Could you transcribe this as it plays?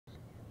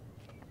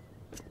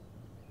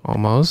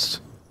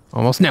Almost.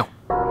 Almost. No.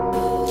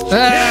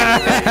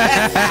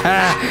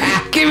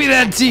 Give me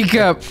that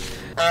teacup.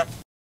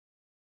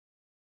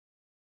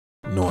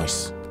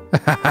 Nice.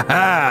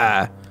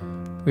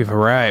 We've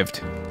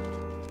arrived.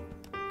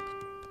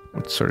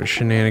 What sort of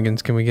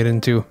shenanigans can we get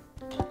into?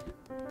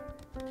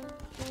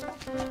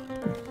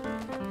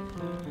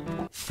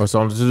 What's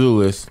on the to-do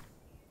list?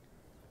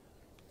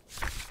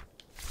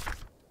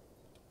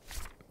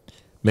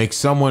 Make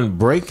someone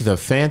break the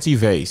fancy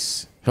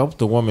vase. Help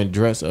the woman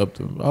dress up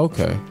to...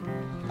 Okay.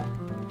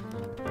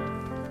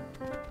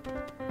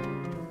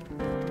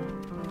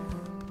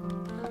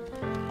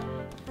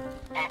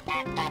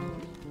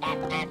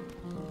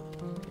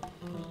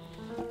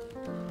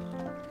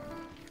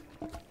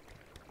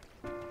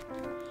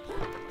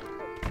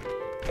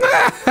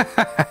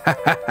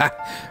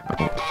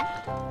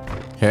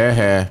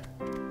 Heh.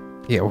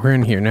 Yeah, we're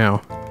in here now.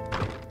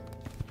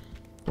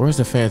 Where's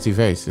the fancy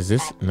vase? Is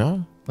this...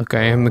 No? Look,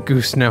 I am the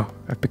goose now.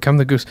 I've become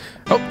the goose.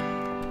 Oh!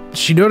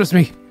 She noticed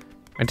me.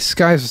 My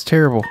disguise was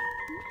terrible.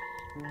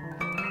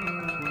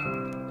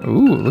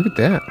 Ooh, look at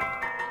that.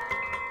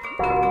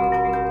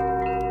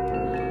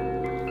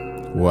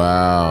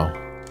 Wow.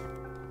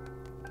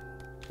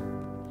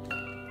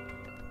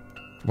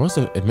 What's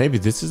the... Maybe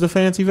this is a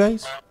fancy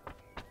vase?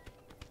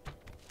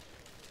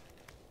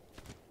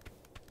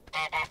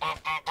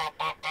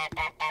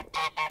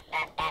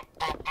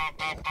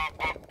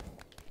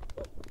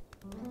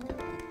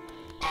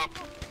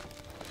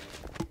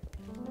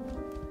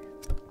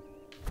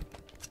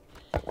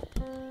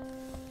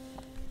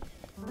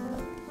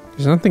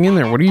 There's nothing in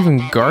there. What are you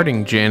even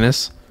guarding,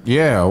 Janice?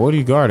 Yeah, what are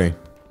you guarding?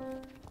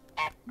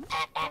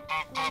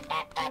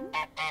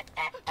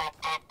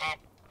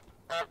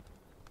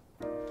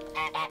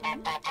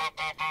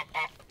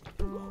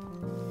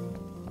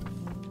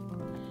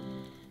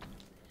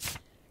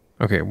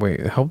 Okay, wait.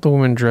 Help the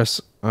woman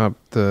dress up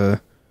the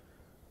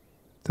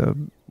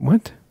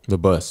what? The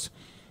bust.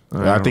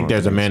 I think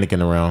there's a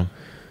mannequin around.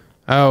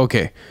 Oh,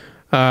 okay.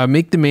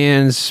 Make the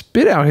man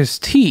spit out his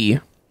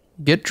tea.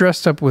 Get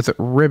dressed up with a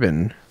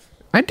ribbon.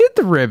 I did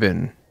the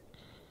ribbon.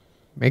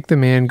 Make the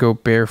man go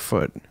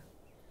barefoot.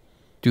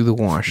 Do the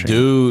washing.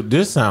 Dude,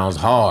 this sounds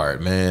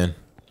hard, man.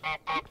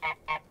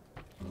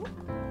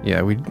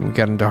 Yeah, we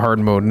got into hard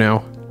mode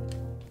now.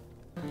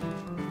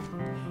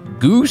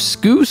 Goose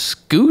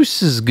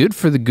is good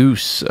for the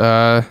goose.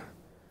 How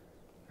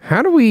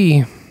do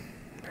we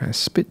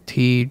spit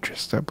tea,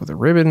 dressed up with a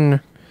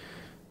ribbon?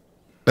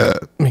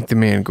 Make the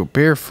man go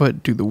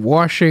barefoot, do the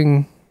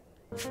washing.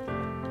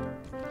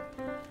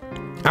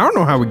 I don't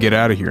know how we get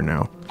out of here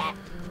now.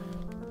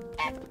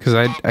 Because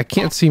I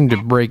can't seem to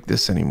break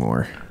this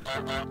anymore.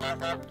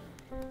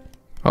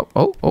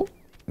 Oh.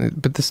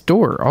 But this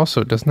door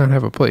also does not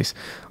have a place.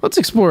 Let's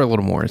explore a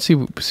little more and see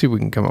what we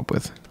can come up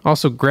with.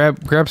 Also,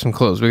 grab some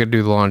clothes. We gotta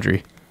do the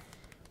laundry.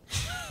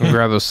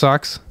 Grab those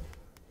socks.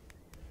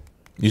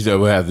 You said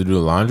we have to do the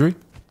laundry?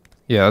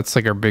 Yeah, that's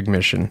like our big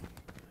mission.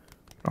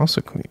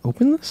 Also, can we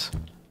open this?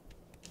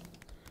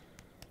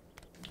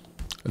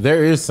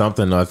 There is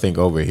something, I think,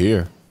 over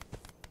here.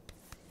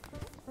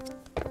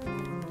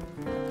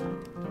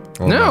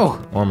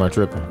 No! Or am I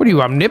tripping? What are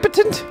you,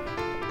 omnipotent?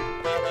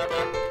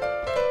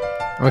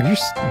 Oh,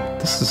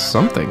 this is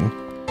something.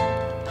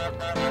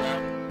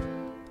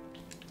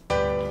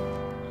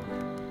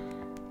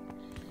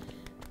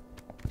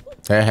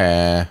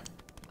 Haha.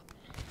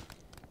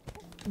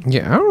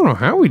 Yeah, I don't know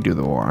how we do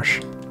the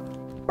wash.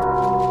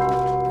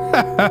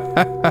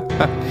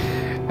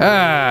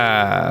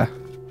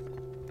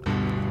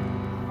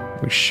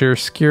 We sure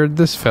scared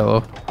this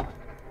fellow.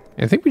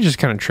 I think we just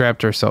kind of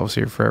trapped ourselves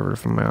here forever,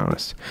 if I'm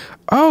honest.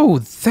 Oh,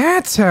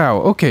 that's how.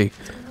 Okay.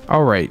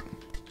 All right.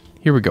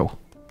 Here we go.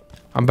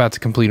 I'm about to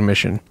complete a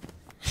mission.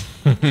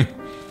 And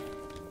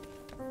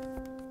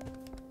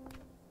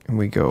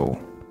we go.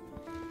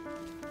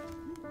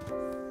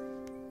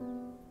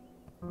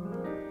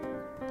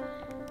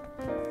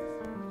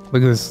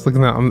 Look at this. Look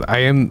at that. I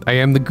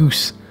am the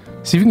goose.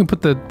 See if you can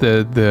put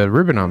the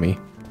ribbon on me.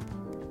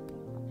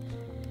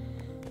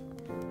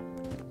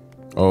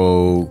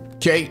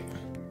 Okay.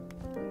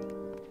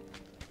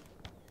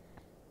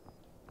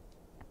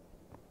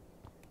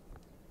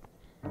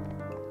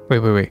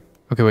 Wait.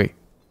 Okay, wait.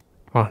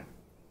 Hold on.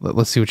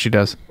 Let's see what she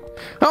does.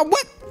 Oh,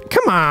 what?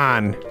 Come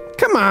on.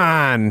 Come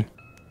on.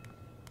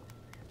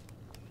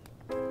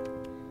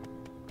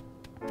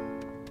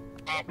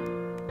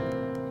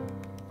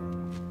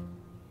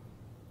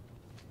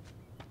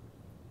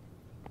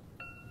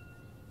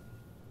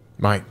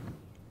 Mike.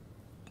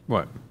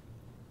 What?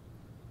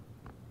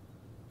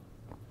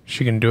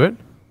 She can do it?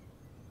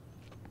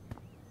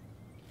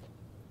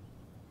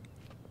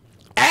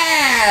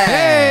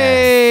 Hey!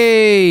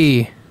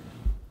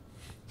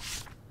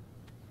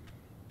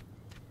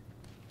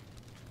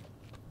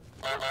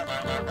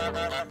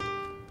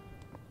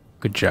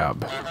 Good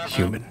job,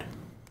 human.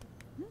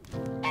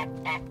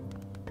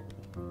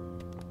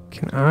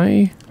 Can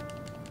I?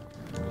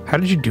 How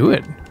did you do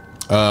it?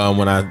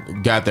 When I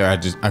got there,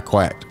 I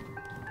quacked.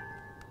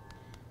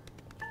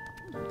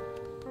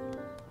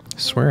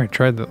 swear I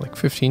tried that like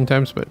 15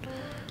 times, but...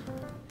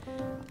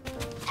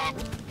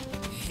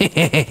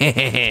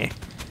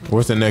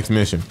 What's the next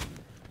mission?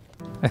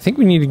 I think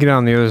we need to get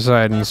on the other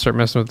side and start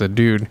messing with the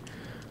dude.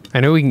 I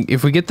know we can...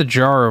 If we get the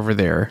jar over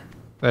there,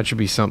 that should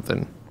be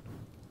something.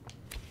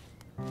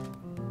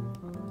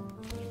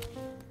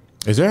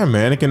 Is there a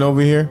mannequin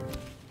over here?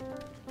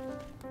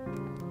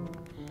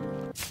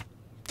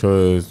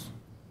 Cause...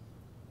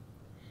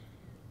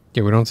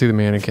 Yeah, we don't see the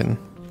mannequin.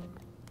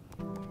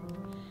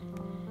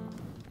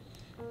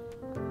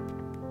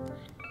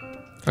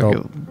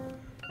 Okay.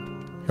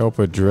 Help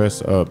her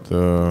dress up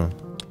the...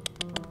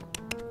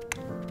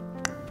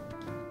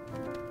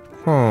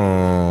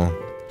 Oh,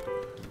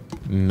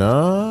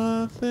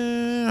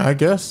 nothing. I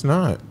guess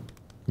not.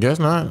 Guess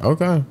not.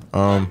 Okay.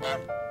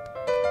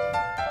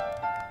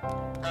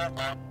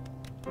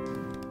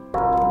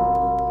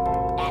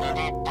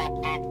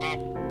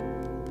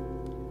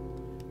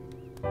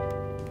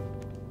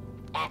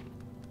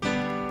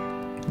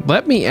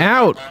 Let me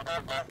out!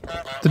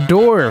 The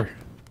door!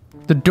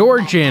 The door,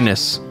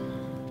 Janice!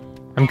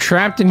 I'm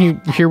trapped in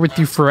here with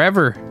you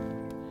forever.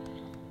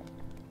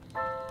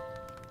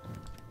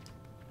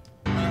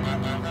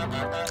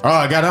 Oh,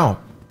 I got on.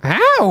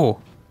 How?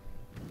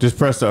 Just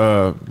press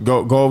the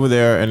go over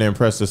there and then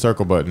press the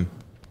circle button.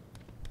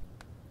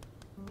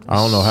 I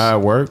don't know how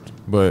it worked,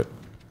 but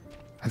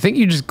I think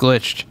you just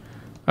glitched.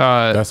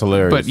 that's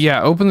hilarious. But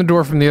yeah, open the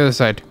door from the other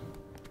side.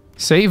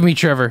 Save me,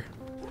 Trevor.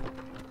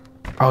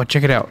 Oh,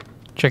 check it out.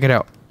 Check it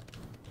out.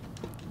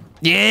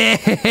 Yeah!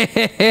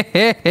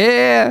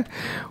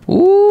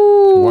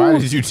 Ooh! Why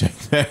did you take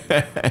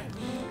that?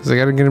 Because I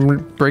gotta get him to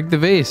break the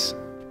vase.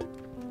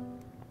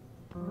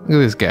 Look at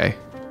this guy.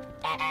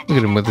 Look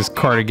at him with his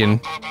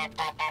cardigan.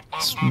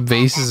 This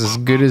vase is as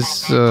good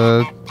as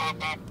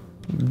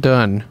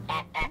done.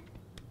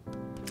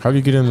 How do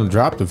you get him to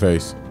drop the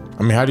face?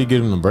 I mean, how do you get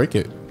him to break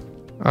it?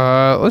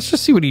 Let's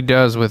just see what he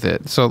does with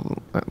it.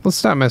 So let's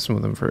stop messing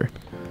with him for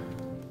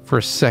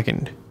a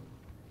second.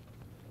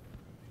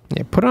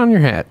 Yeah, put on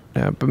your hat,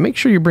 but make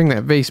sure you bring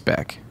that vase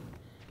back.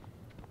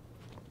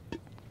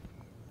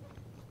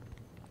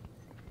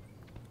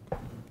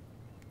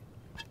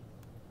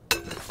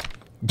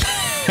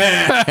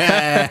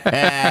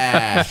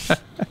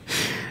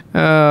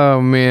 Oh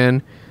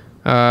man,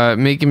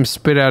 make him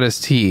spit out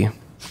his tea.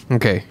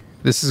 Okay,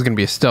 this is gonna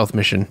be a stealth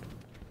mission.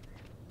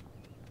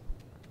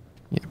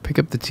 Yeah, pick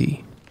up the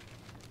tea.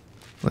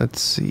 Let's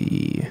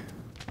see.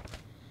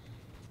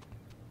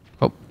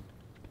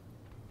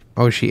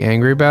 Oh, is she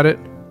angry about it?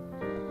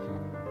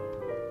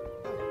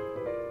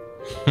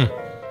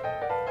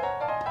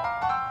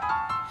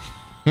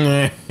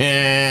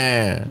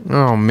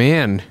 Oh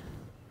man,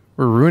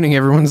 we're ruining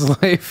everyone's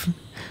life.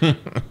 All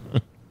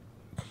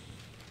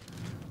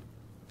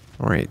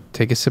right,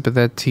 take a sip of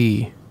that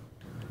tea.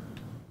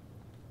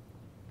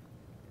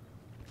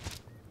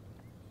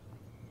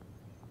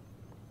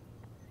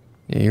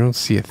 Yeah, you don't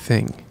see a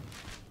thing.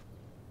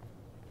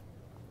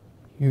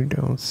 You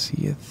don't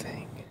see a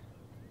thing.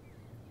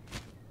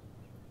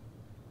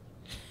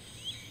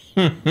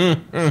 He's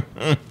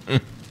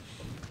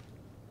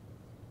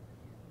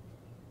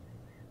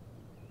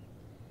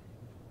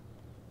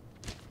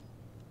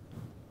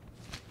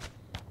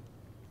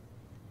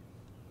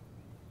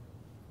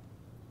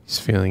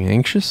feeling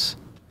anxious?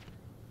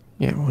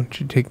 Yeah, why don't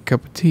you take a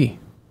cup of tea?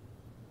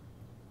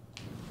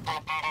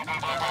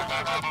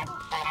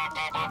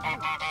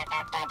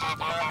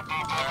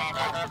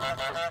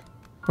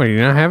 What, do you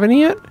not have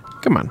any yet?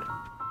 Come on.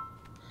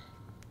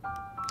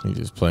 He's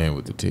just playing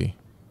with the tea.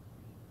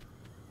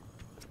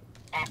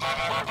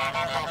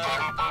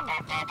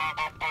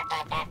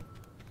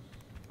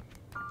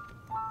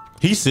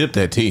 He sipped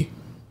that tea.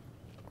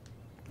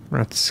 We're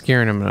not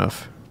scaring him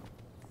enough.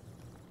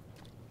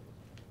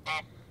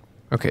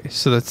 Okay,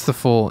 so that's the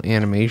full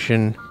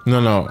animation.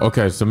 No.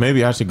 Okay, so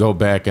maybe I should go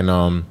back and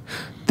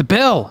The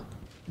bell!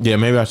 yeah,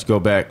 maybe I should go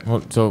back.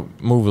 So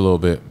move a little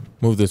bit.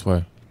 Move this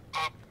way.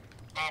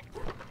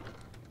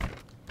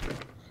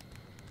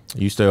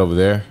 You stay over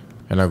there,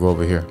 and I'll go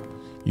over here.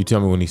 You tell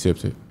me when he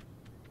sips it.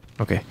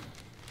 Okay.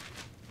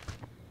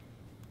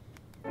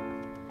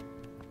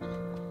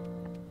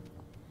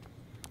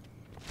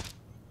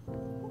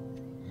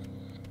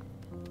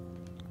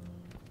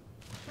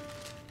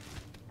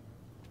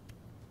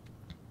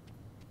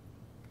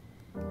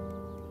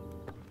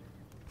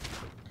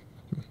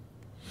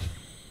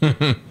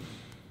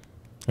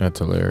 That's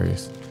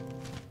hilarious.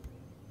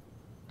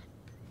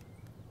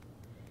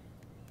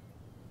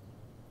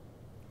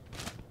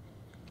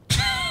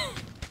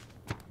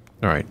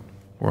 All right,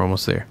 we're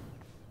almost there.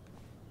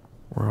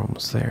 We're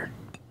almost there.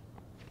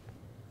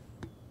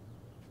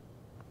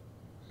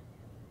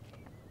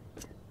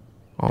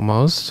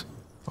 Almost.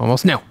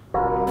 Almost. No.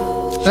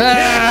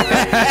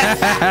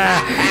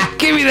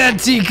 Give me that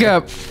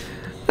teacup.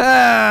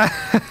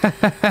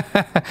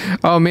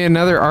 Oh man,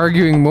 now they're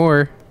arguing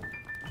more.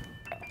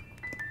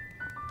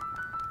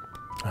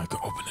 I can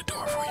open the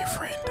door for your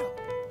friend.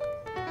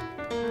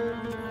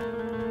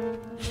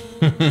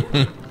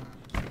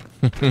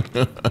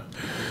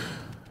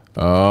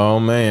 Oh,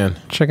 man.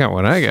 Check out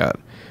what I got.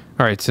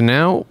 All right, so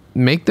now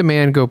make the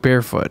man go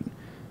barefoot.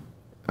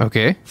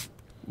 Okay,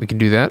 we can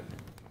do that.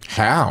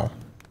 How?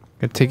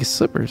 Gotta take his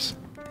slippers.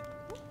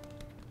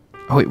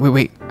 Oh,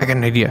 wait. I got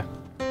an idea.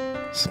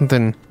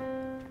 Something.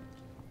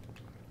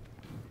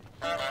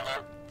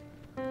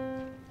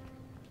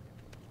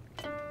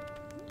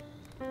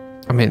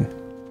 I'm in.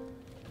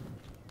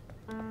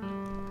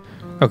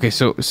 Okay,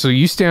 so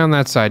you stay on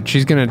that side.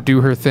 She's gonna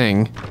do her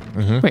thing.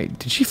 Mm-hmm. Wait,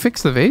 did she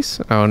fix the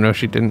vase? Oh, no,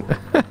 she didn't.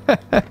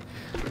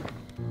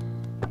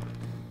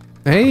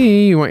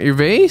 Hey, you want your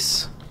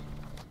vase?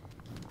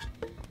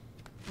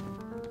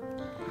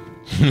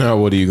 Now,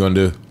 what are you gonna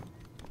do?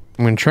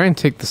 I'm gonna try and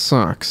take the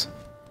socks.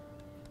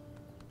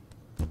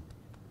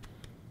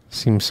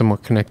 Seems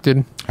somewhat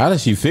connected. How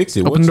does she fix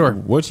it? Open door.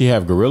 What'd she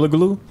have? Gorilla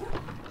glue?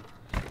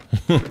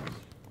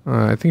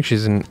 I think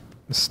she's a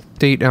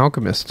state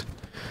alchemist.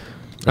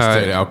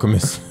 State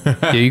alchemist.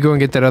 Yeah, you go and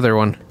get that other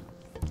one.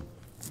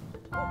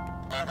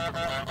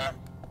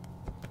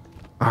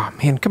 Oh,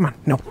 man, come on.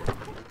 No.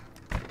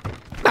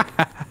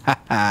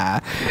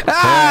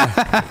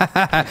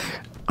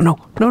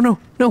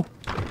 No.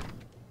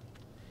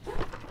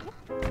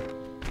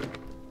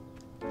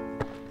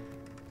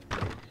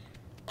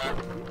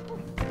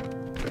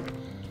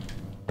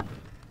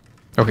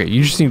 Okay,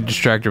 you just need to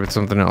distract her with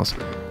something else.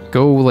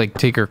 Go, like,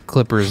 take her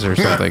clippers or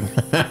something.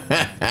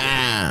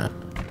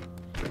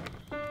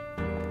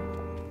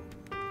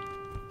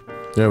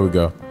 There we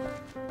go.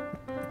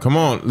 Come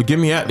on, get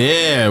me out.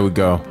 There we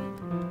go.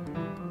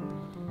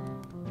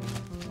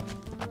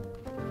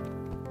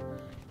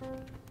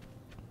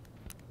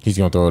 He's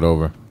gonna throw it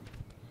over.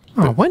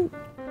 Oh, what?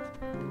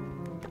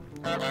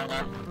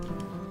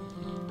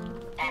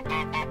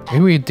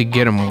 Maybe we have to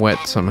get him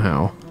wet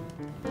somehow.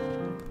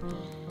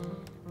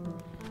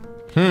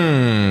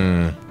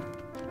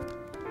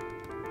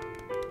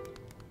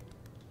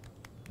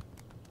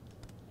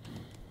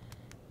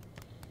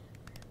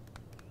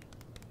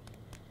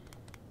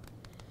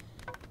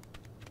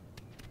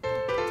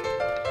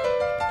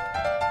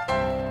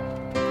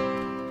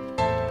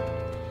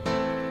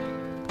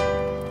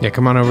 Yeah,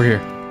 come on over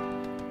here.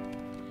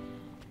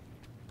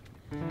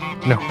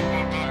 No.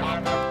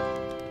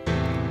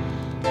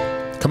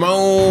 Come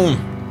on.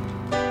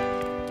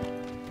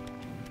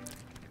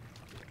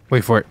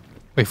 Wait for it.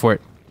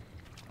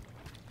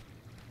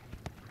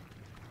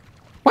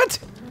 What?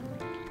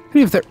 How do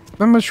you have that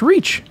much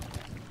reach?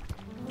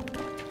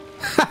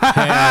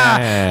 Ah!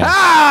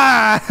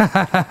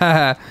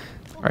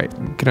 All right,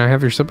 can I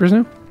have your slippers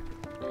now?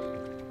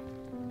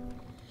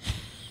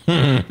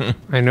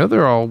 I know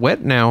they're all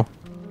wet now.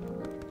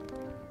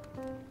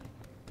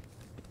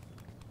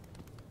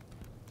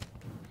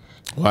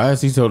 Why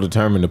is he so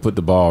determined to put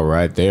the ball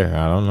right there?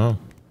 I don't know.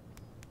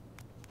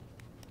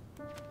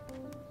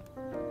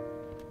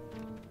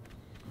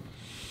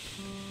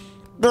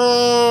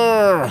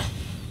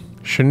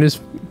 Shouldn't his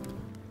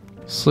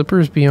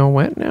slippers be all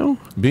wet now?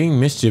 Being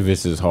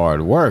mischievous is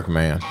hard work,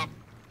 man.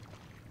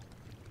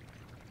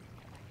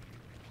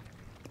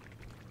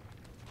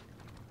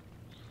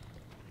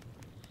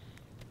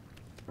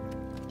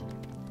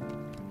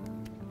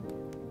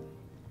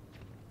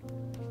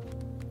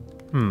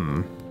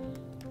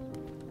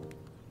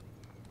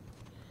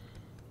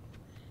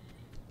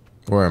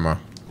 Where am I?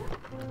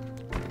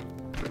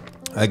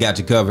 I got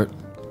you covered.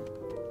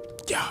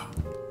 Yeah.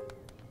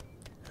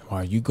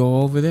 While you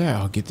go over there,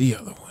 I'll get the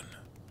other one.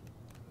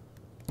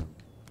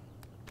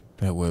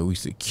 That way we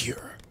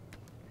secure.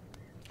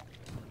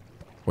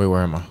 Wait,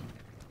 where am I?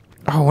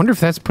 Oh, I wonder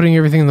if that's putting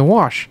everything in the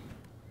wash.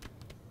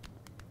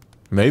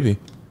 Maybe.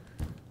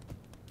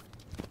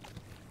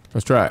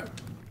 Let's try it.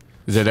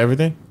 Is that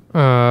everything?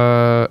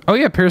 Oh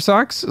yeah, pair of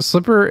socks, a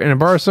slipper, and a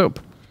bar of soap.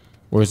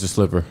 Where's the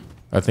slipper?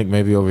 I think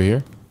maybe over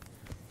here.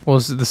 Well,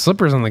 the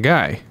slipper's on the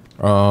guy.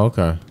 Oh,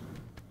 okay.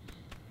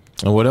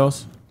 And what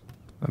else?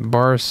 A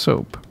bar of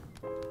soap.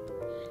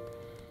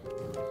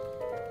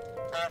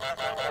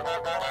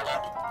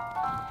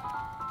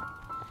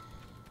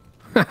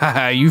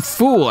 You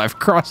fool, I've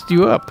crossed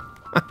you up.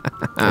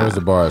 There's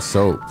a bar of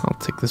soap. I'll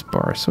take this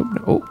bar of soap.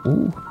 Oh,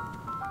 ooh.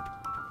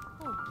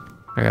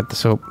 I got the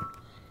soap.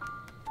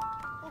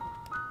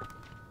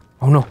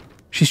 Oh no,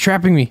 she's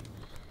trapping me.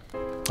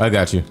 I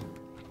got you.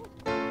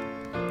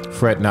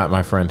 Fret not,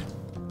 my friend.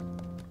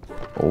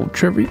 Oh,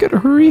 Trevor, you gotta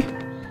hurry.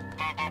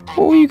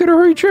 Oh, you gotta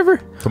hurry, Trevor.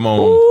 Come on.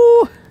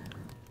 Oh.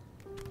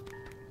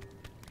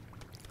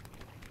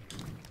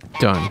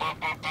 Done.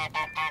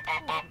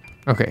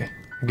 Okay,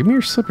 give me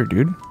your slipper,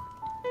 dude.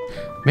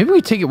 Maybe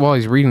we take it while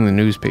he's reading the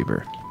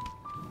newspaper.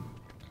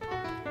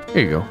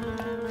 Here you go.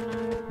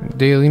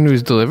 Daily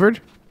news delivered.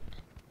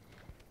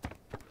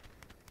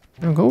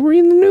 Now go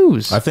read the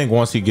news. I think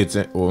once he gets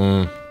in...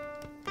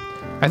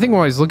 I think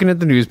while he's looking at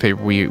the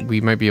newspaper, we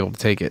might be able to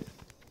take it.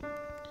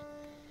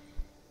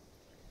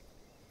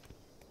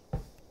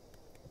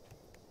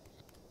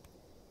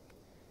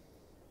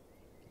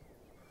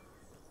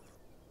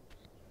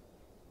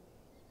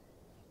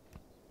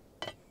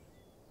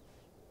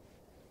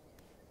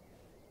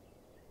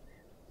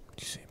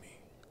 You see me?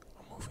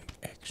 I'm moving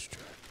extra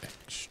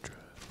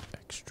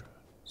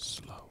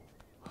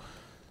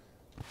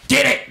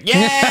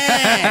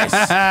Yes!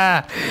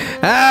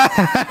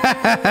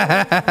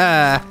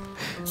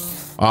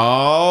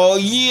 Oh,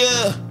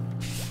 yeah.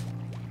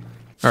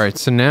 All right,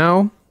 so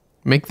now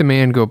make the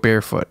man go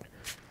barefoot.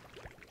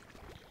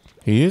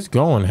 He is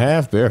going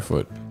half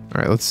barefoot.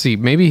 All right, let's see.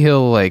 Maybe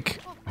he'll like...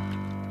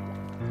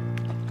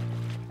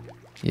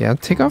 Yeah,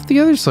 take off the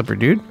other slipper,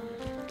 dude.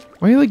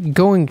 Why are you like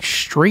going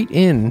straight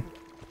in?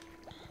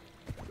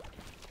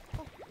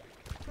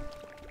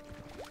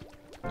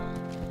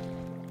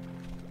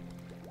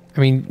 I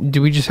mean,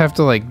 do we just have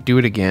to like do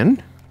it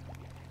again?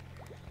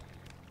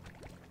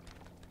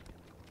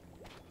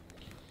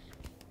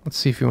 Let's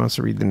see if he wants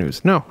to read the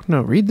news. No,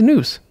 read the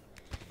news.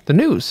 The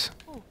news.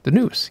 The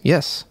news.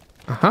 Yes.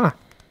 Aha.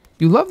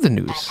 You love the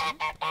news.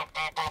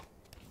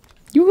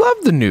 You love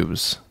the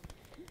news.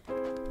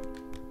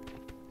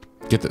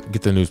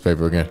 Get the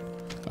newspaper again.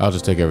 I'll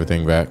just take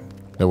everything back.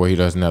 That way he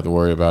doesn't have to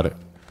worry about it.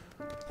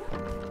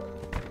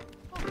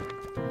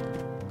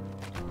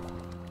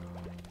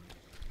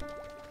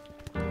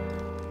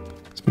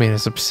 This man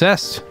is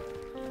obsessed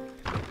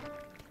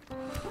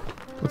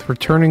with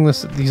returning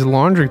these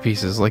laundry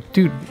pieces. Like,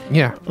 dude,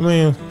 yeah. I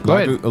mean, Go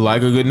like ahead.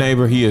 like a good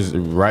neighbor, he is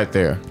right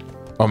there.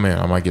 Oh man,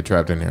 I might get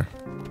trapped in here.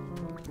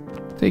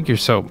 Take your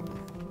soap.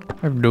 I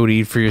have no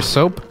need for your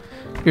soap.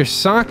 Your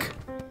sock.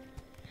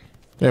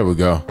 There we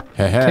go.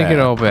 Take it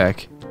all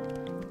back.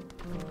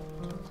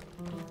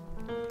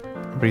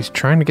 But he's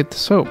trying to get the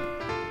soap.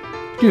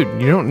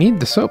 Dude, you don't need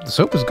the soap. The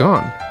soap is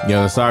gone.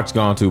 Yeah, the sock's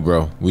gone too,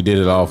 bro. We did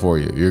it all for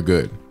you. You're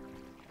good.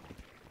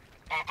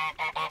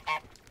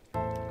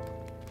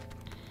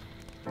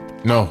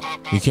 No,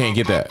 you can't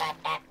get that.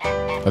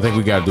 I think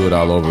we gotta do it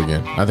all over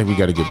again. I think we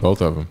gotta get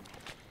both of them.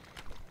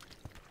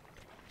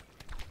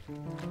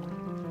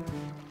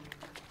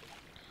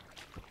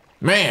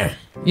 Man.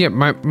 Yeah,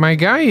 my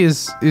guy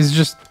is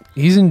just,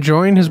 he's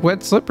enjoying his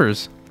wet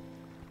slippers.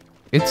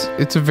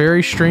 It's a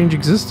very strange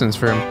existence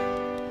for him.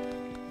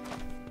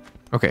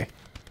 Okay.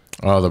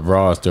 Oh, the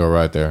bra is still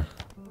right there.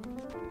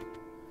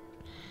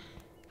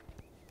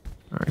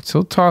 All right, so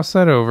he'll toss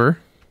that over.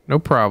 No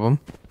problem.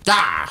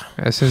 Ah!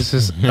 This is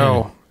his,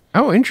 oh,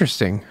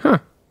 interesting. Huh.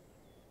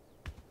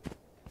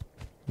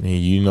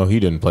 You know he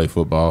didn't play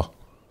football.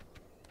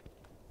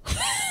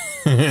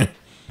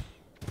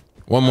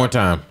 One more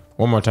time.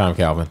 One more time,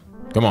 Calvin.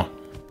 Come on.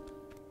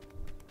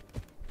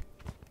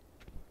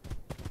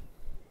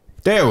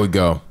 There we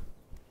go.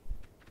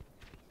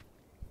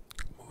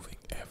 Moving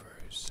ever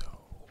so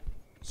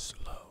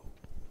slow.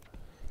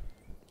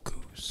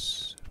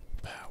 Goose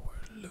power,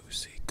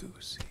 loosey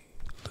goosey,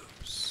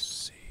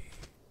 loosey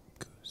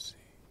goosey.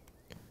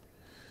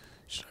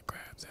 Should I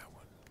grab that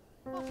one?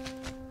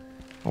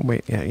 Oh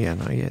wait, yeah,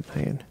 not yet.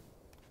 All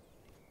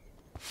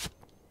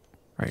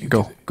right,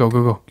 go.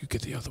 You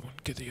get the other one.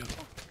 Get the other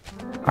one.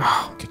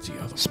 Oh, Get the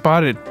other one.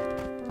 spotted.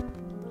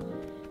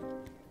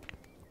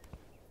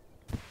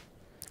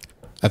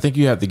 I think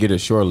you have to get it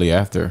shortly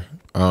after.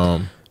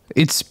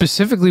 It's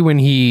specifically when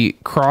he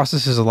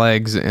crosses his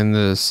legs and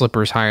the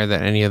slipper's higher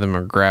than any of them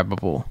are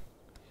grabbable.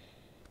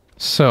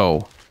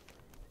 So,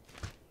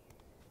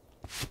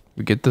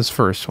 we get this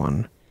first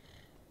one.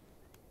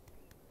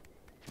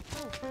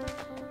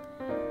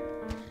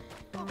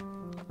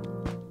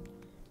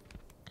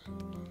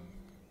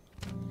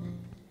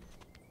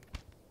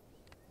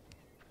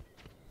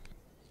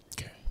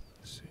 Okay,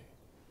 let's see.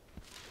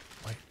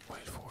 Wait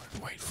for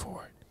it. Wait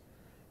for it.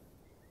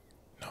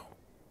 No.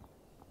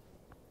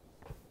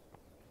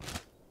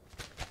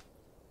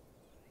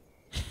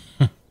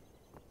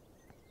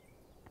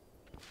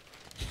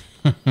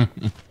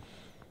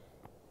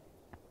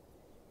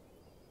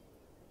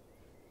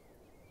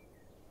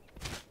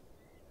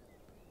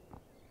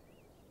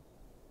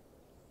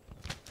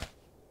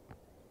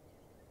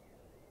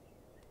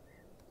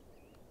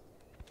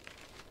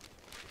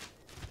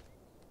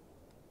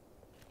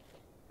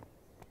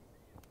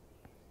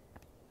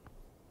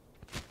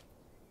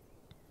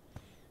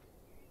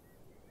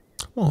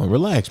 Come on,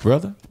 relax,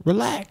 brother.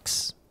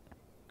 Relax.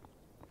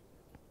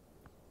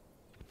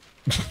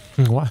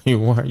 Why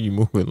are you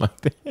moving like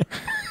that?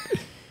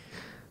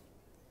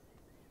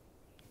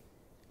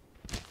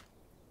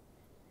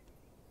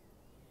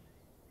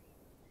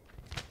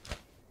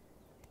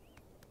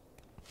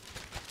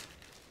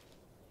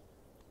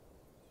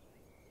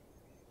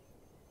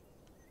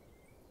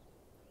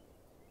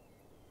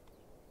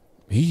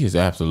 He is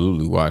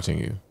absolutely watching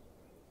you.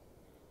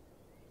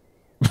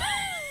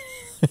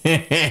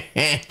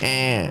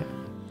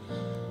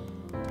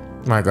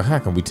 Michael, how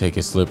can we take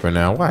his slipper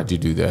now? Why'd you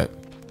do that?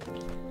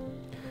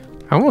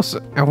 I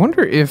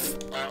wonder if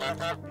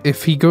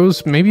he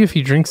goes, maybe if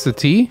he drinks the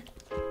tea?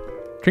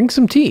 Drink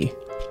some tea.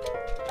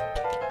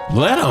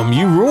 Let him.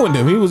 You ruined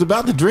him. He was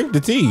about to drink the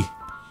tea.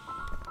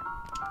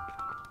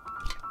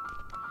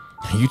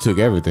 You took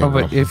everything. Oh,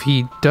 but bro. if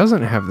he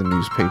doesn't have the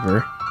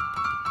newspaper...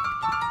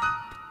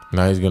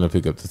 Now he's gonna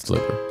pick up the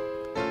slipper.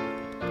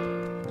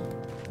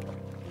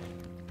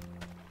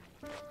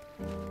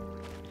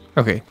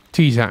 Okay,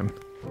 tea time.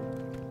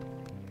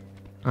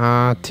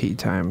 Tea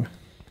time.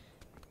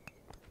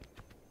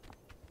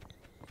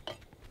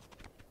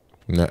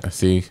 Nah,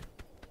 see,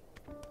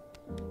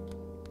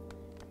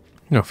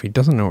 No, if he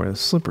doesn't know where the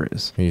slipper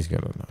is, he's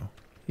gonna know.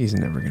 he's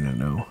never gonna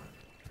know.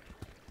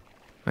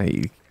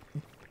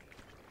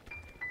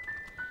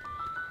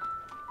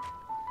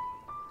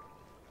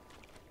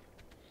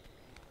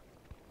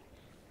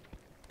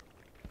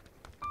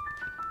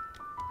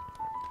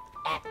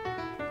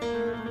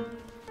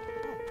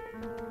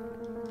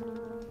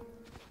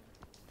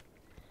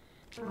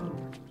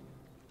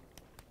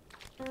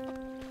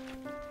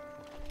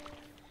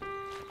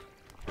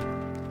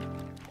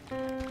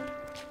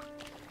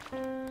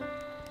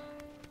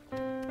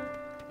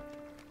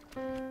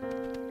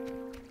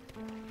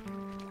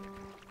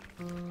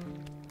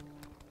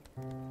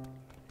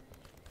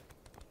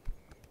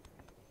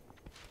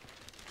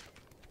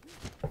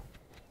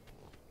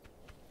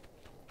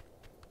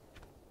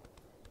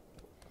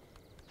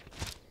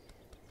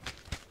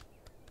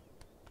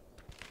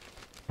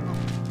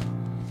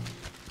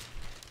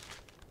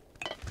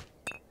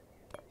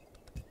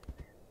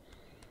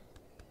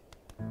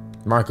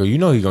 Michael, you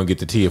know he's gonna get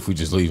the tea if we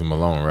just leave him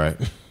alone, right?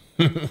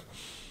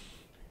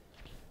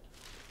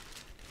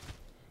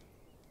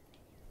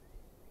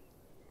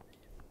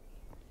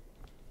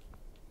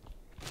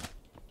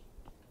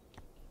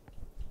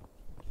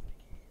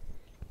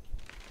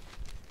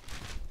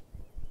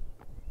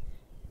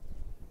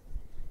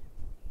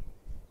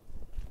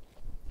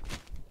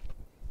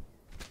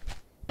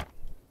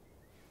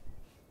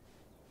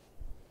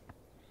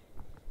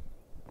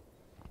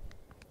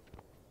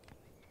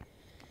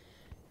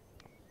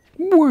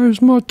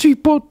 Where's my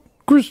teapot,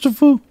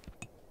 Christopher?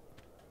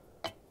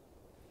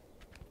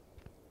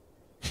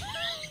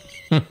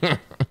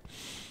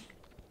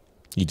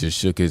 He just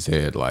shook his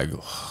head like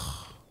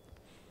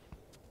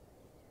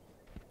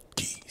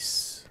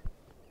geese.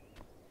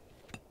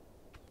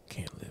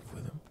 Can't live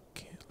with him.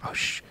 Can't. Oh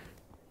shh.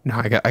 No,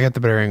 I got the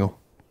better angle.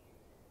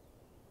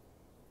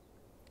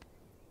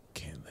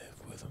 Can't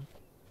live with him.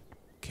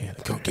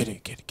 Can't. Go get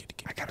it. Get it. Get it.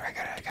 Get it. I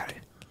got it.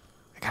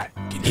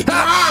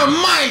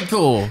 Ah,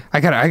 Michael! I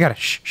got it.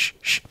 Shh, shh,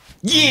 shh.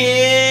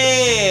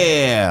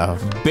 Yeah,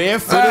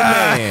 barefooted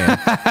man.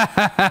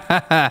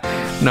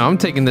 No, I'm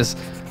taking this.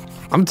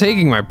 I'm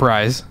taking my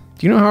prize.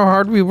 Do you know how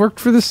hard we worked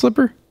for this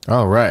slipper?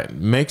 All right,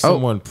 make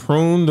someone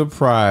prune the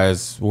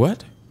prize.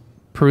 What?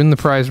 Prune the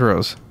prize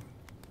rose.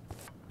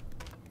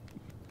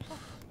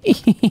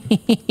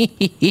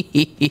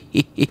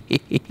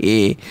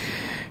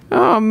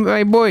 Oh,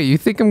 my boy, you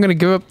think I'm gonna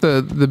give up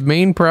the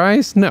main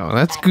prize? No,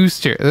 that's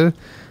Goose.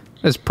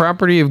 That's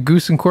property of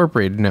Goose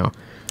Incorporated now.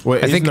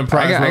 Wait, I think the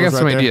prize I got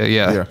some right idea. there?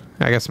 Yeah,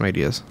 I got some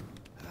ideas.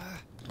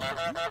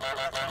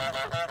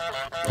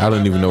 I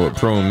don't even know what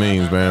prune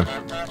means, man.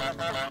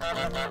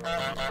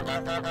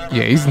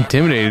 Yeah, he's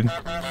intimidated.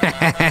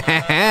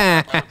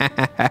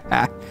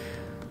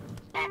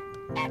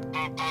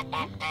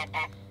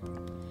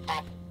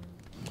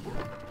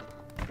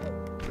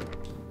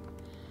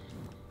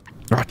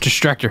 Oh,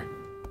 distractor.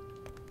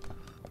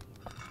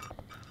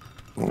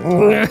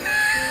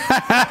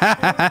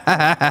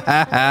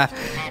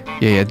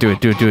 Yeah, do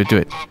it.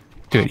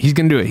 He's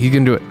gonna do it. He's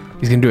gonna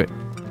do it.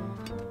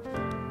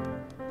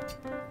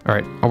 All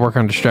right, I'll work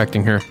on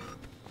distracting her.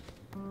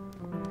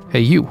 Hey,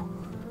 you.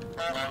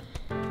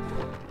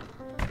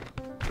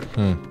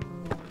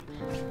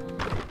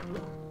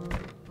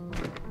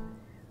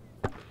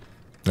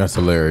 That's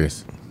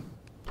hilarious.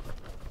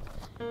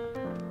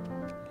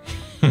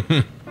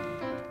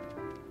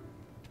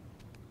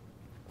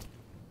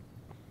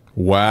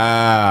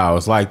 Wow,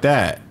 it's like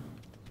that.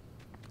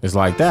 It's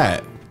like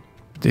that.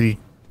 Did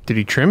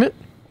he trim it?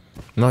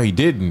 No, he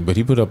didn't, but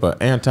he put up an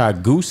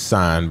anti-goose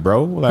sign,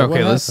 bro. Like,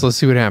 Okay, let's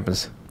see what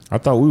happens. I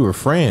thought we were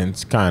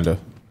friends, kinda.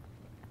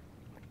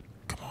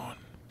 Come on.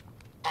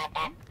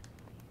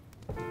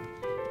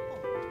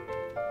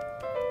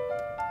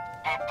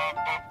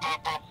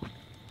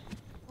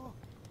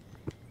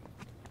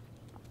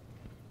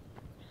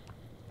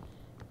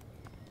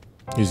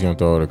 He's gonna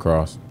throw it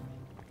across.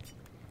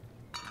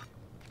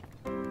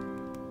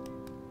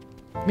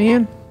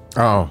 Man,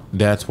 Oh,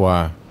 that's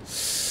why.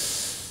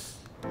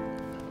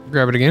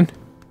 grab it again.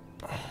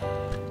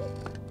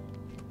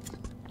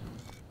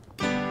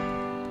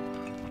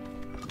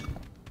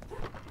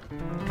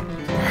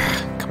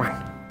 Come on.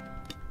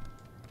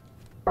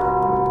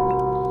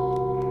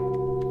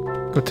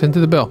 Go tend to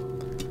the bell.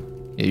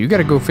 Yeah, you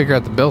gotta go figure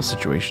out the bell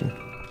situation.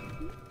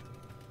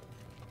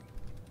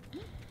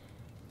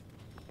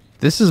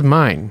 This is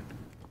mine.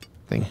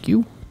 Thank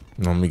you.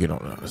 Let me get on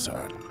the other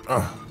side.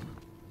 All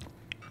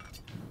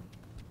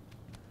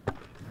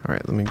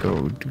right, let me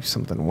go do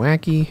something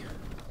wacky.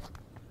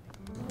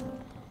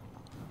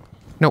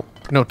 No,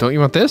 don't you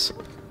want this?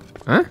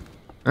 Huh?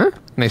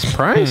 Nice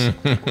prize.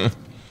 I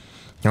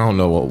don't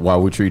know why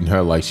we're treating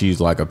her like she's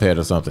like a pet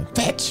or something.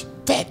 Fetch.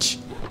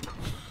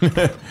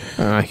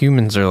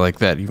 Humans are like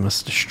that. You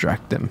must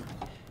distract them.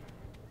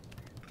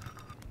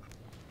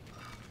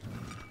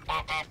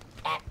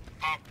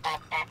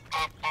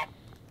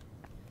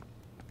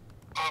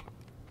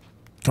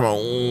 Come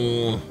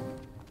on.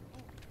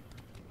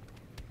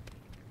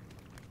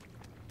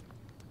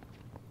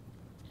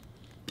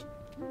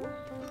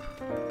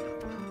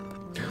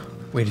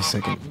 Wait a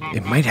second.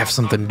 It might have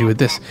something to do with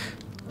this.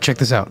 Check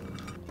this out.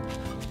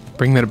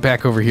 Bring that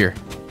back over here.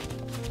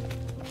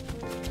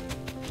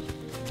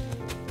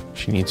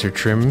 She needs her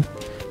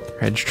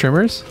hedge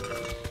trimmers.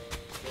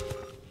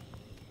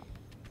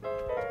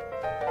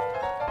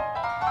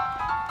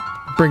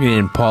 Bring it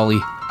in, Polly.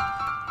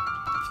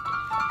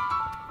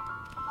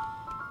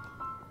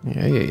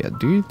 Yeah.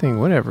 Do your thing,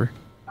 whatever.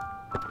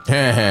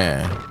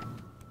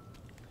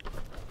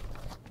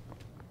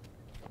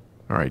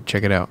 Alright,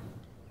 check it out.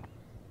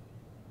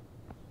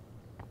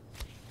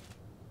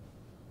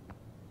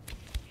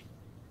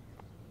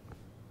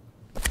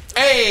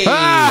 Hey!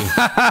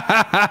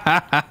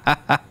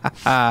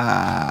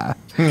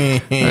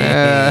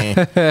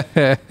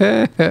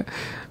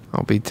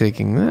 I'll be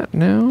taking that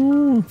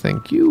now.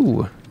 Thank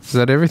you. Is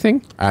that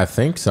everything? I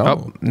think so.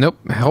 Oh, nope.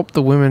 Help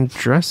the women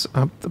dress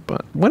up the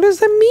butt. What does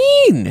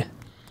that mean?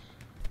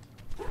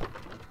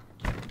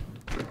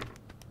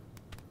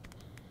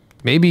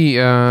 Maybe,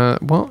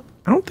 well,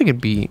 I don't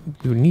think we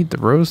would need the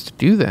rose to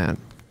do that.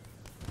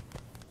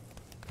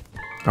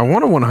 I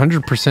want a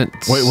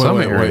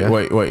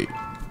 100% Wait.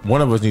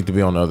 One of us needs to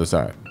be on the other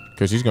side.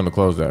 Because she's going to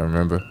close that,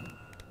 remember?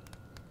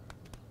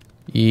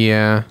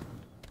 Yeah.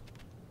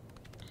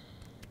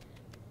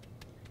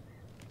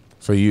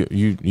 So you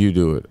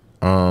do it.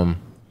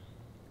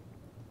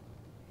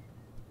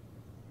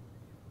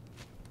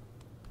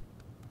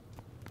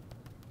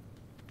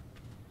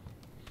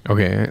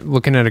 Okay,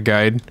 looking at a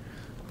guide,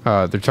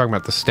 they're talking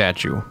about the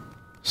statue.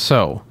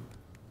 So,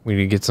 we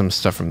need to get some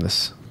stuff from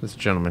this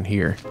gentleman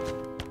here.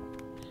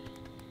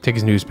 Take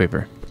his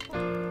newspaper.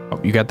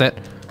 Oh, you got that?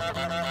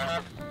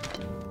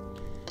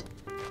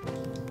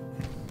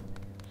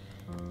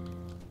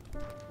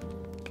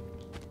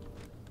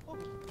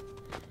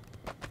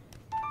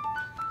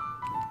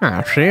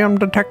 See, I'm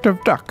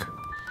Detective Duck.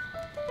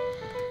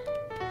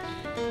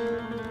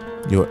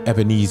 You're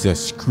Ebenezer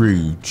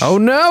Scrooge. Oh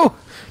no!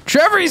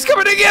 Trevor, he's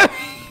coming to get me!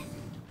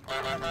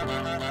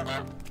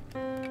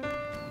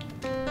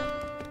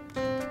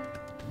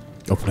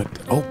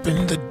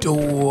 Open the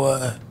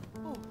door.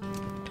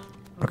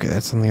 Okay,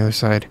 that's on the other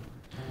side.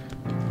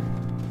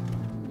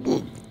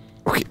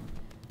 Okay.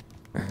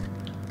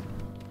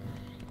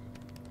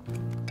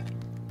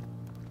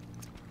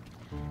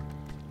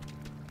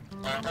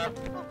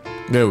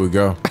 There we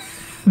go.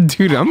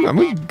 Dude, I'm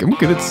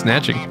good at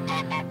snatching.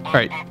 All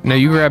right, now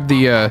you grab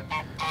the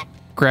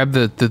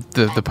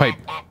pipe.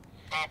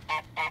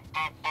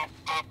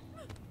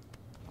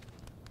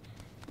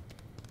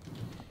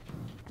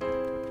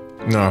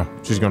 No,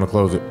 she's gonna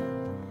close it.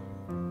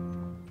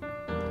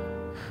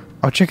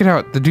 Oh, check it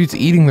out. The dude's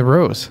eating the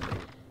rose.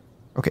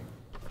 Okay,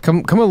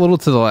 come a little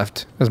to the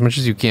left as much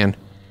as you can.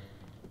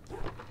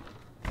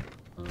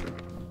 All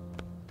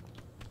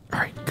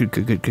right,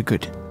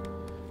 good.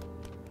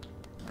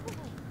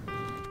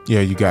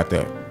 Yeah, you got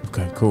that.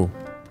 Okay, cool.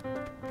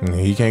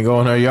 He can't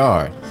go in her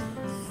yard.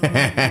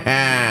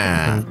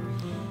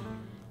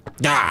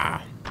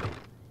 Ah.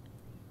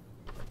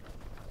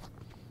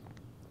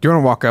 Do you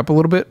want to walk up a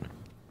little bit?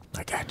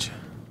 I got you.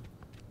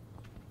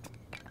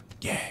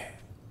 Yeah.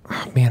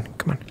 Oh man,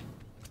 come on.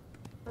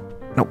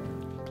 Nope.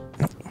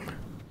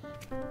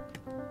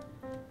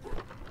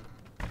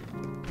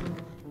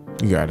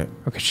 You got it.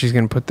 Okay, she's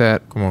gonna put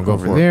that. Come on, go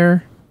over for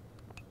there.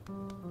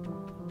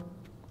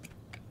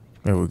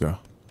 There we go.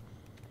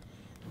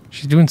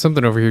 She's doing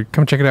something over here.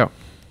 Come check it out.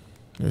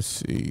 Let's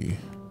see.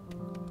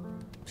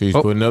 She's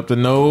putting up the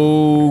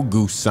no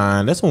goose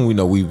sign. That's when we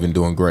know we've been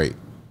doing great.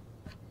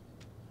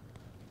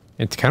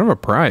 It's kind of a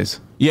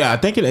prize. Yeah, I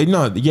think it.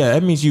 No, yeah,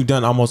 that means you've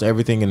done almost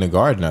everything in the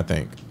garden. I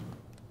think.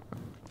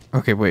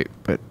 Okay, wait,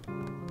 but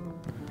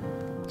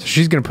so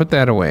she's gonna put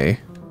that away.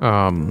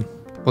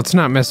 Let's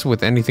not mess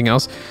with anything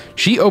else.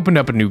 She opened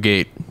up a new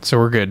gate, so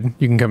we're good.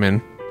 You can come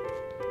in.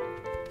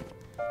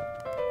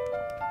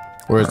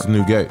 Where's the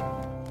new gate?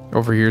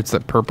 Over here, it's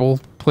that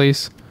purple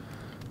place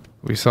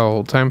we saw the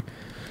whole time.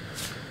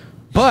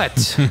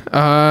 But,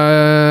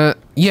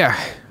 yeah,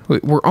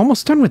 we're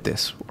almost done with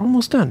this. We're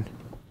almost done.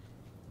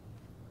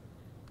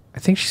 I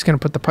think she's going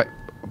to put the pipe,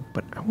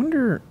 but I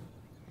wonder,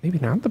 maybe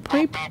not the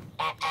pipe?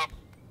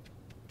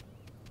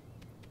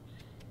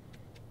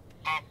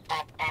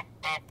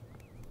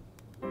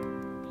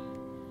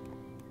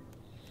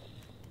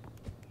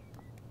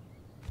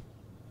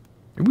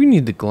 We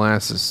need the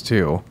glasses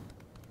too.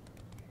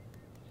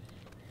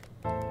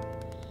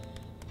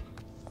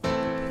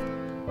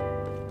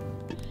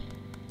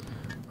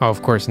 Oh,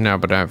 of course, no,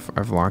 but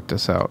I've locked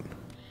us out.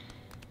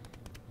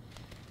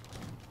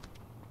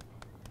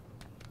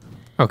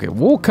 Okay,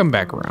 we'll come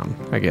back around,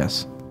 I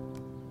guess.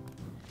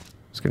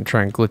 Just gonna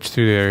try and glitch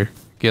through there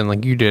again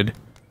like you did.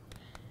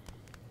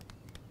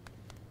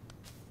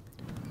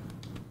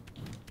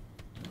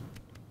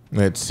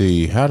 Let's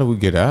see. How do we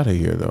get out of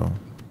here, though?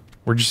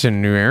 We're just in a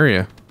new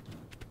area,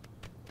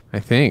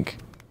 I think.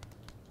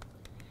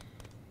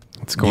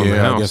 Let's go in the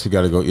house. I guess we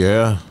gotta go.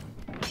 Yeah.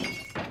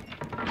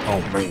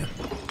 Oh, man.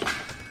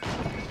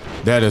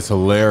 That is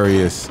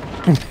hilarious.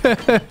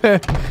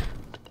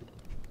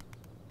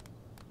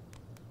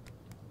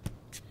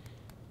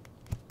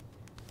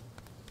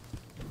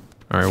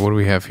 All right, what do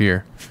we have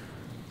here?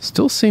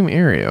 Still same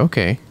area.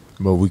 Okay.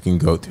 But we can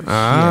go through.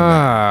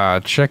 Ah,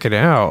 check it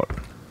out.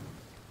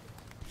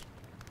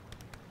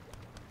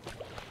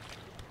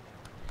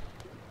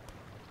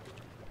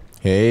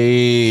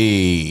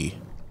 Hey.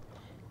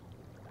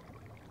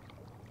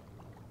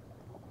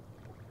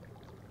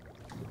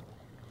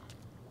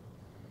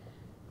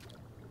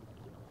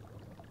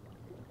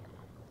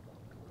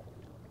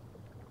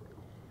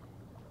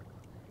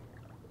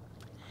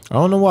 I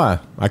don't know why.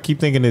 I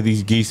keep thinking of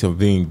these geese of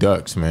being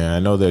ducks, man. I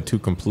know they're two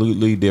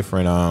completely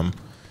different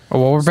Oh,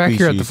 well, we're back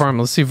here at the species. farm.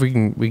 Let's see if we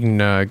can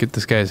get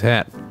this guy's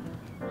hat.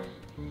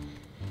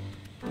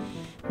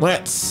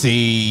 Let's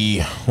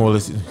see. Well,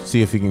 let's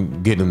see if we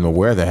can get him to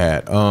wear the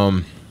hat.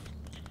 Come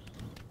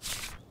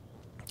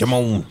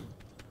on.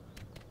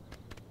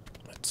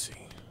 Let's see.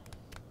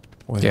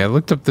 Yeah, I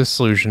looked up this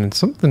solution. It's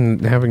something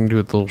having to do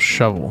with the little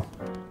shovel.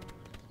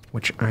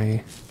 Which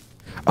I...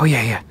 Oh,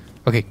 yeah.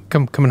 Okay,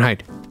 come and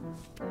hide.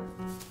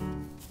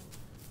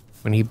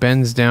 When he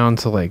bends down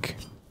to, like,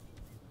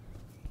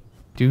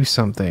 do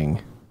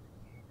something,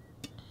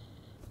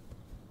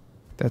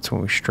 that's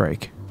when we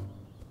strike.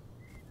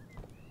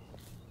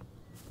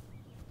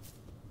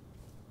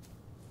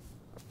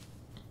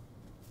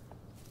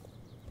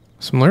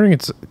 So I'm learning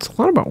it's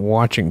a lot about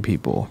watching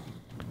people.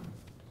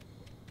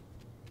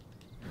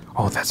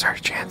 Oh, that's our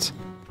chance.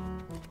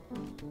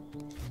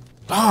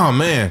 Oh,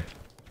 man.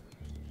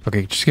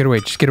 Okay, just get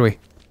away. Just get away.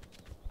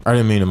 I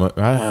didn't mean to.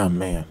 Ah,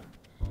 man.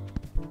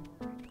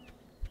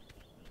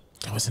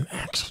 That was an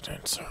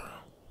accident, sir.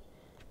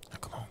 Now,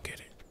 come on, get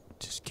it.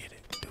 Just get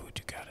it. Do what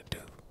you gotta do.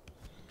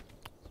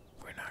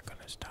 We're not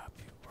gonna stop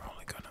you. We're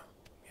only gonna,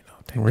 you know,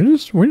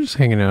 take We're just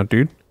hanging out,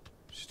 dude.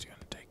 Just gonna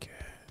take your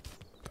hat.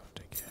 Go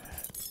take your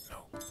hat.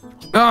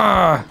 No.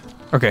 Ah!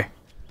 Okay.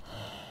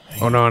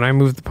 Oh no, and I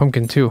moved the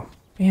pumpkin too.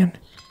 Man.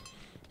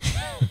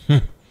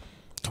 Come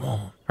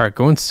on. Alright,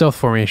 go in stealth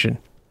formation.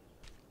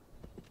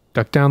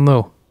 Duck down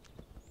low.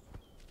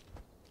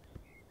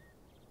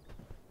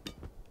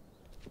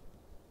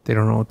 They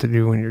don't know what to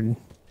do when you're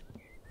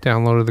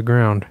down low to the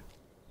ground.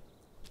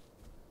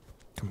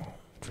 Come on.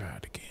 Try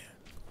it again.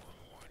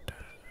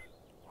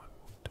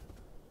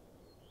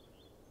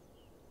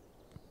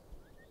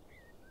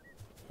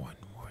 One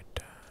more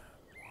time.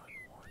 One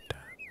more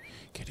time.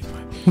 Get it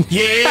right.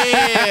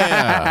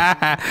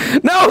 Yeah!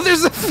 No,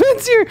 there's a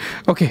fence here.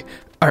 Okay.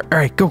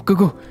 Alright, go.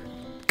 Go.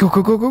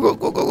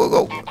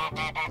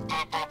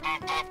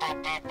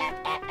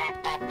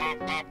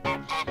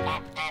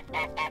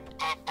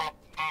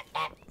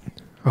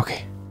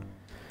 Okay.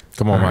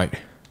 Come on, Alright.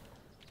 Mike.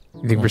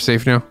 You think we're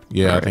safe now?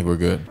 Yeah, All I right. think we're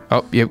good.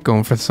 Oh, yep,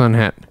 going for the sun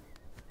hat.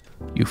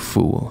 You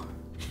fool.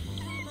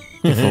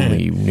 If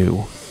only you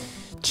knew.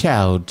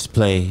 Child's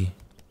play.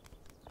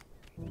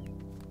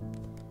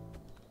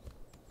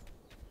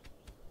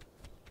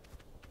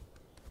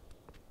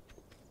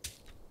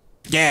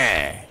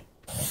 Yeah.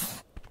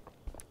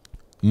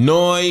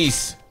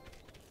 Noise.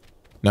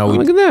 Now Oh,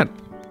 look at that.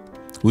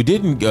 we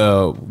didn't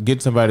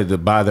get somebody to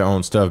buy their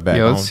own stuff back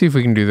Yeah, let's home. see if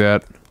we can do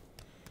that.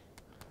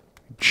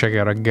 Check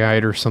out a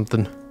guide or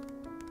something.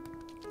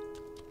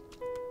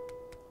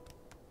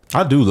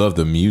 I do love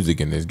the music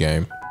in this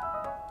game.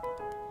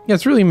 Yeah,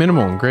 it's really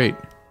minimal and great.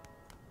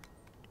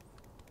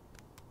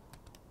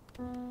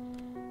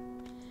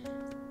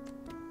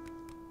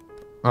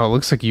 Oh, it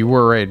looks like you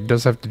were right. It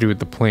does have to do with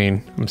the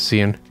plane. I'm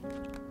seeing.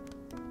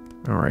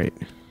 All right.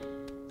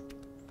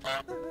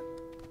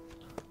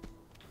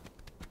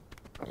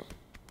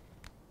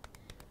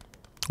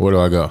 Where do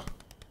I go?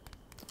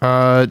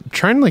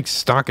 Try and like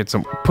stock it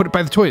some. Put it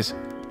by the toys.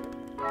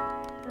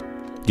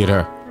 Get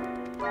her.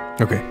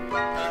 Okay.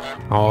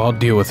 Oh, I'll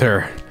deal with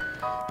her.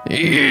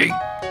 Yeah,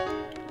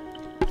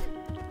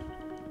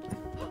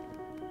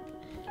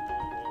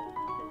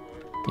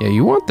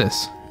 you want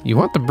this. You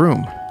want the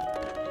broom.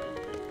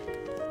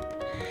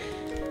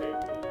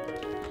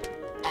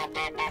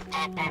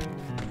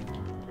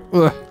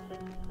 Ugh.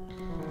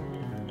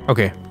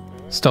 Okay.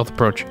 Stealth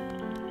approach.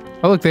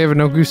 Oh, look, they have a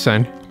no goose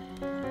sign.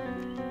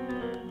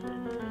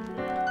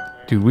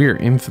 Dude, we are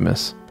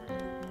infamous.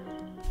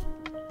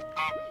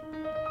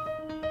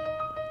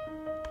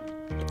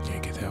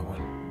 Can't get that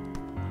one.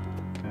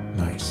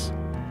 Nice.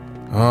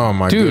 Oh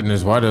my Dude.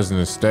 goodness, why doesn't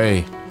it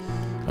stay?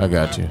 I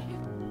got you.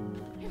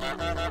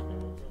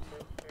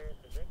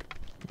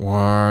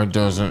 Why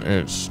doesn't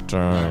it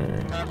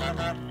stay?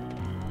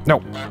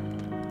 No.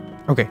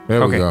 Okay.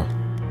 There okay. we go.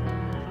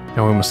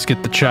 Now we must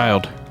get the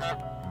child.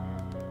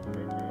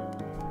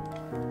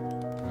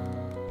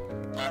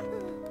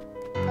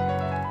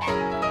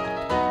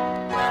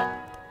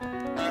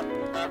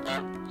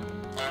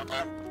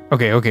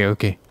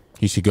 Okay.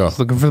 He should go. He's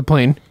looking for the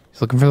plane.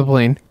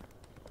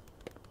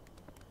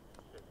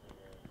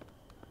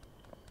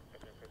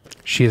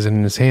 She has it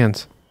in his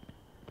hands.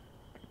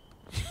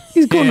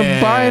 He's going to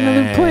buy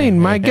another plane,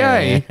 my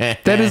guy.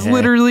 That is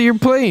literally your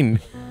plane.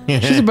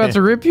 She's about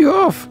to rip you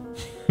off.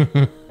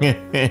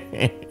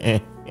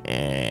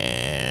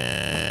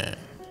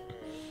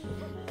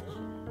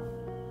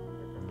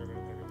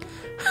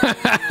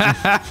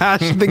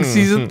 She thinks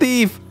he's a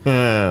thief.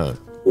 Yeah.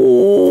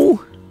 Ooh.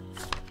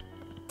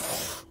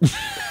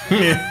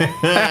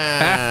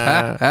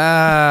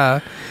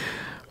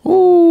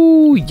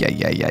 Ooh,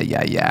 yeah.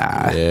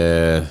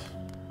 Yeah.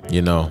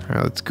 You know. All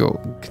right, let's go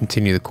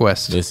continue the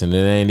quest. Listen,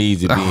 it ain't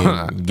easy being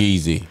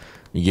geezy.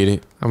 You get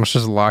it? I almost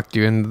just locked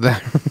you into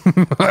that.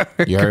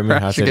 You heard me?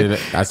 I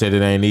said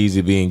it ain't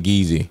easy being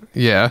geezy.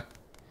 Yeah.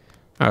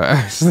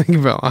 I was thinking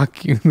about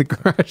locking you in the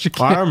garage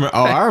again.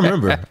 I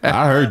remember.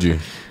 I heard you.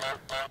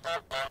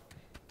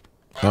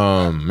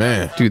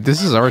 Man. Dude,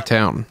 this is our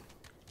town.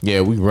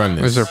 Yeah, we run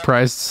this. There's our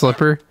prized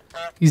slipper.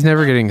 He's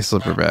never getting a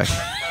slipper back.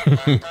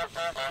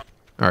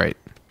 All right.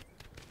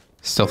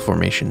 Stealth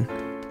formation.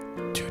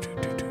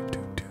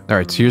 All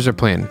right, so here's our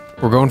plan.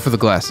 We're going for the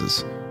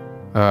glasses.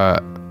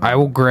 I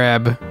will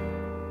grab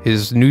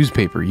his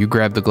newspaper. You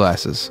grab the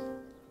glasses.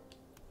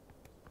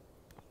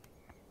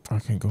 I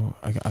can go.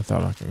 I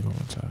thought I could go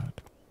inside.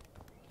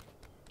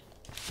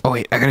 Oh,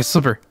 wait, I got a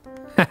slipper.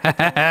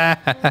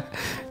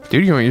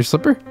 Dude, you want your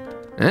slipper?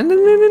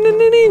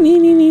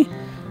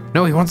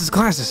 No, he wants his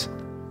glasses.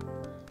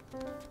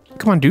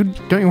 Come on, dude.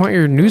 Don't you want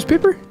your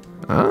newspaper?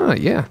 Ah,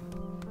 yeah.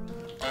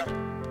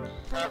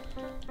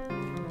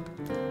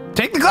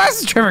 Take the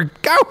glasses, Trevor.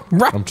 Go.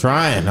 Run. I'm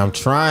trying.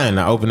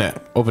 Now open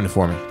it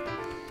for me.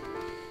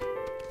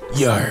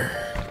 Yar.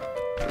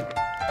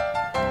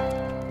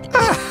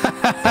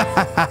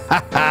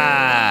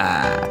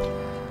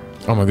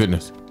 Oh my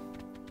goodness.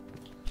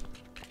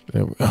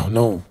 There we, oh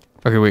no.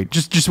 Okay, wait.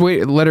 Just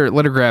wait. Let her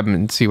grab him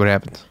and see what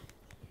happens.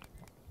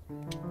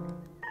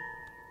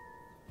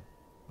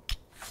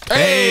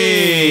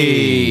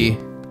 Hey!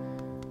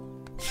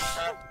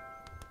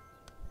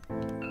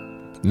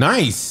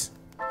 Nice.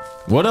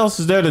 What else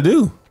is there to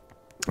do?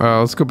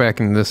 Let's go back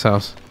into this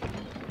house.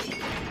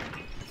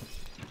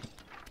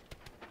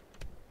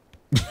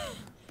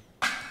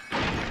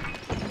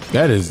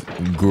 That is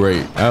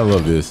great. I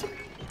love this.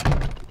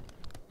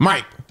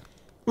 Mike!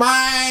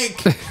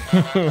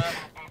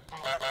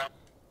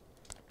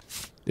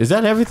 Is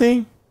that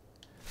everything?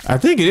 I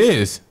think it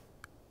is.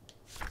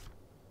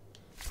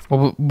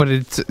 Well, but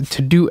it's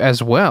to do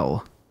as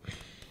well.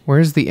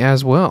 Where's the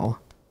as well?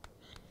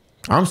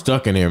 I'm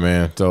stuck in here,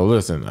 man. So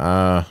listen,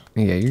 Yeah,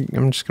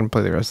 I'm just gonna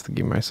play the rest of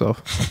the game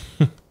myself.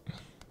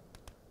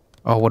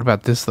 Oh, what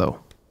about this though?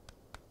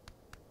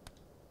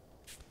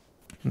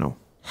 No.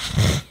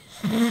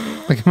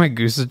 Look at my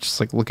goose is just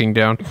like looking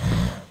down.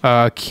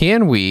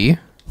 Can we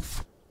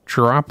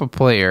drop a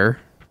player?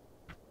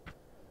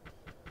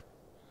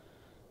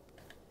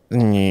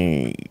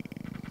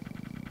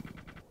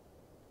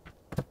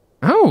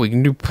 Oh, we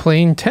can do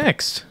plain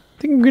text.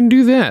 I think I'm gonna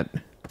do that.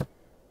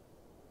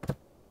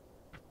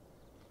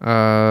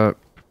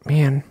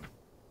 Man.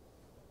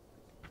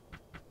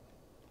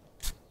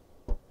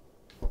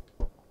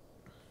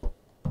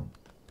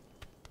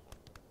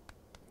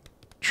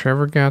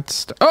 Trevor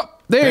got oh,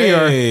 there you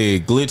are. Hey,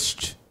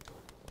 glitched.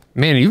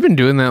 Man, you've been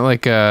doing that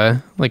like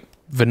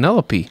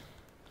Vanellope.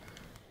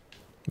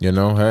 You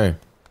know, hey.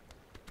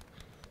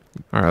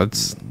 All right,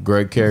 let's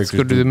great characters.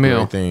 Let's go do the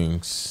mail.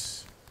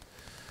 Things.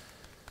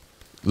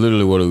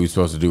 Literally, what are we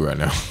supposed to do right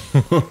now?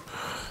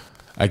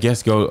 I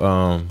guess go.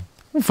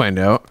 We'll find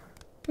out.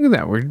 Look at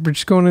that. We're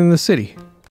just going in the city.